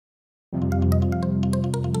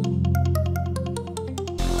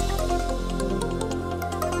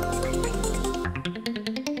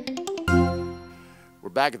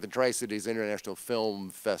back at the Tri-Cities International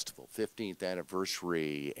Film Festival, 15th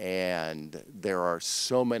anniversary, and there are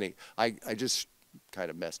so many. I just kind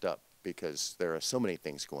of messed up because there are so many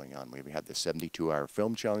things going on. We had the 72-hour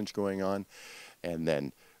film challenge going on, and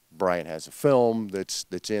then Bryan has a film that's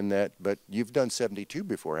in that. But you've done 72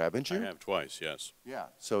 before, haven't you? I have twice, yes. Yeah.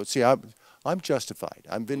 So see, I'm justified.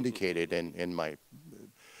 I'm vindicated in my.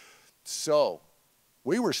 So,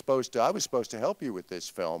 I was supposed to help you with this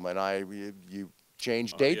film, and you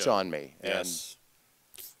changed dates on me. Yes.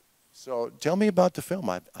 And so tell me about the film.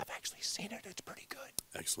 I've actually seen it. It's pretty good.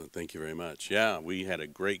 Excellent. Thank you very much. Yeah, we had a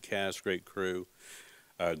great cast, great crew,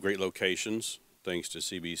 great locations, thanks to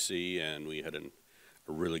CBC, and we had a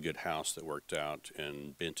really good house that worked out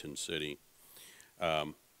in Benton City.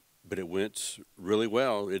 But it went really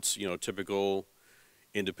well. It's, typical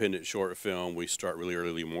independent short film. We start really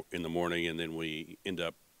early in the morning, and then we end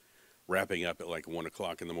up wrapping up at like 1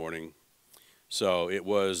 o'clock in the morning. So it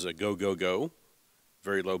was a go,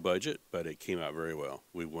 very low budget, but it came out very well.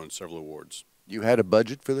 We won several awards. You had a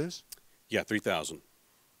budget for this? Yeah, $3,000.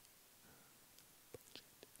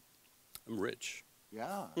 I'm rich.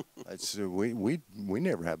 Yeah, we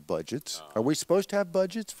never have budgets. Are we supposed to have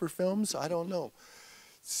budgets for films? I don't know.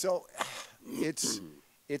 So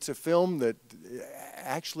it's a film that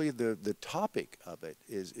actually the topic of it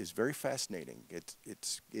is very fascinating.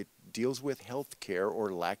 It deals with health care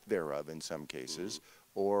or lack thereof in some cases,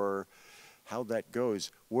 or how that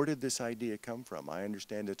goes. Where did this idea come from? I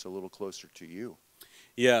understand it's a little closer to you.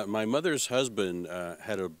 Yeah, my mother's husband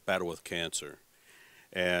had a battle with cancer,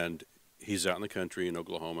 and he's out in the country in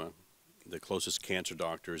Oklahoma. The closest cancer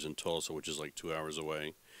doctor is in Tulsa, which is like 2 hours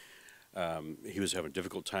away. He was having a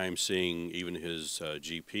difficult time seeing even his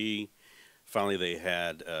GP. Finally, they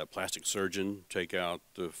had a plastic surgeon take out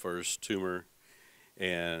the first tumor,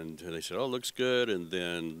 and they said, "Oh, it looks good." And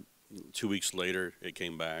then 2 weeks later, it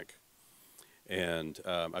came back. And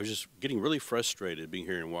I was just getting really frustrated being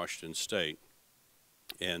here in Washington State.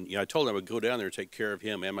 And I told him I would go down there and take care of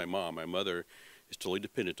him and my mom. My mother is totally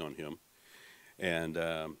dependent on him. And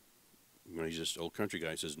he's just an old country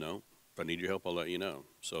guy. He says, "No, if I need your help, I'll let you know."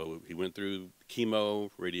 So he went through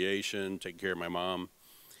chemo, radiation, taking care of my mom.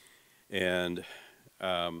 And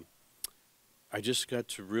I just got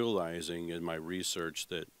to realizing in my research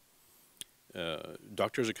that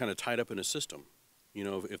doctors are kind of tied up in a system.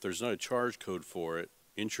 If there's not a charge code for it,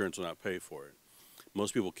 insurance will not pay for it.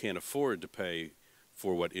 Most people can't afford to pay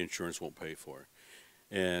for what insurance won't pay for.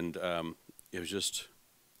 And it was just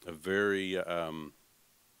a very,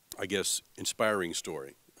 I guess, inspiring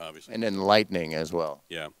story, obviously. And enlightening as well.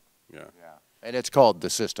 Yeah. And it's called The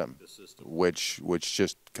System, The System. which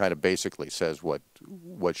just kind of basically says what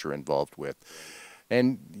you're involved with.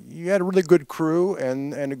 And you had a really good crew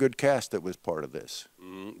and a good cast that was part of this.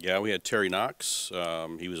 Yeah, we had Terry Knox.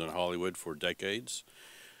 He was in Hollywood for decades.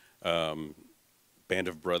 Band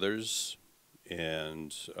of Brothers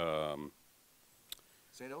and St.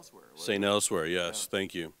 Elsewhere. St. Elsewhere, yes, yeah.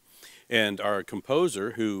 Thank you. And our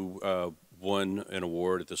composer, who won an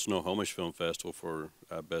award at the Snohomish Film Festival for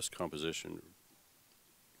Best Composition,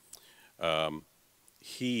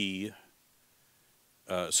 he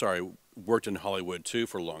worked in Hollywood too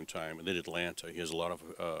for a long time, and then Atlanta. He has a lot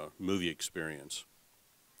of movie experience.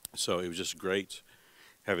 So it was just great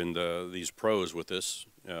having these pros with us,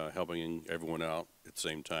 helping everyone out at the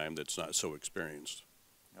same time that's not so experienced.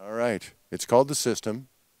 All right. It's called The System,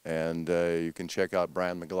 and you can check out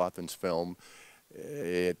Bryan McGlothin's film.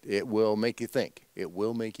 It will make you think. It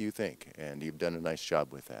will make you think, and you've done a nice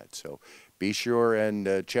job with that. So be sure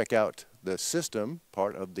and check out The System,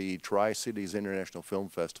 part of the Tri-Cities International Film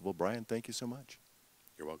Festival. Bryan, thank you so much.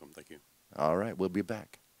 You're welcome. Thank you. All right. We'll be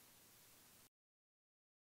back.